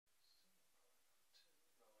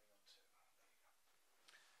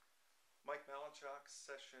Mike Malinchak,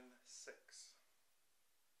 Session 6.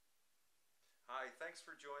 Hi, thanks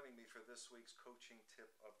for joining me for this week's coaching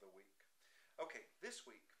tip of the week. Okay, this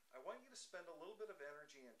week, I want you to spend a little bit of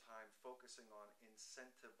energy and time focusing on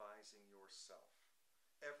incentivizing yourself.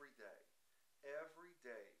 Every day,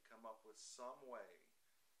 come up with some way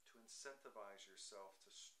to incentivize yourself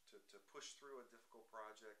to push through a difficult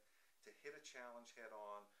project, to hit a challenge head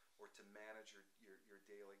on, or to manage your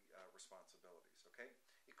daily responsibilities, okay?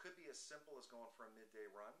 It could be as simple as going for a midday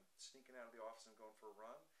run, sneaking out of the office and going for a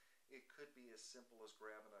run. It could be as simple as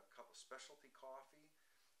grabbing a cup of specialty coffee.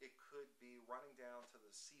 It could be running down to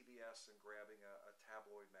the CVS and grabbing a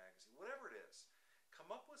tabloid magazine. Whatever it is,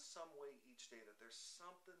 come up with some way each day that there's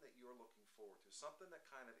something that you're looking forward to, something that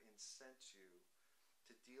kind of incents you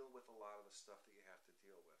to deal with a lot of the stuff that you have to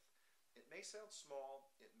deal with. It may sound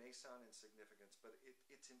small, it may sound insignificant, but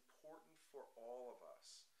it's important for all of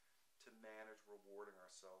us to manage rewarding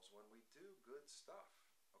ourselves when we do good stuff,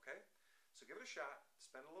 okay? So give it a shot,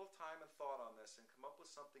 spend a little time and thought on this, and come up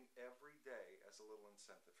with something every day as a little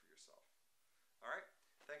incentive for yourself. All right,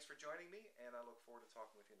 thanks for joining me, and I look forward to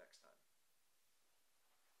talking with you next time.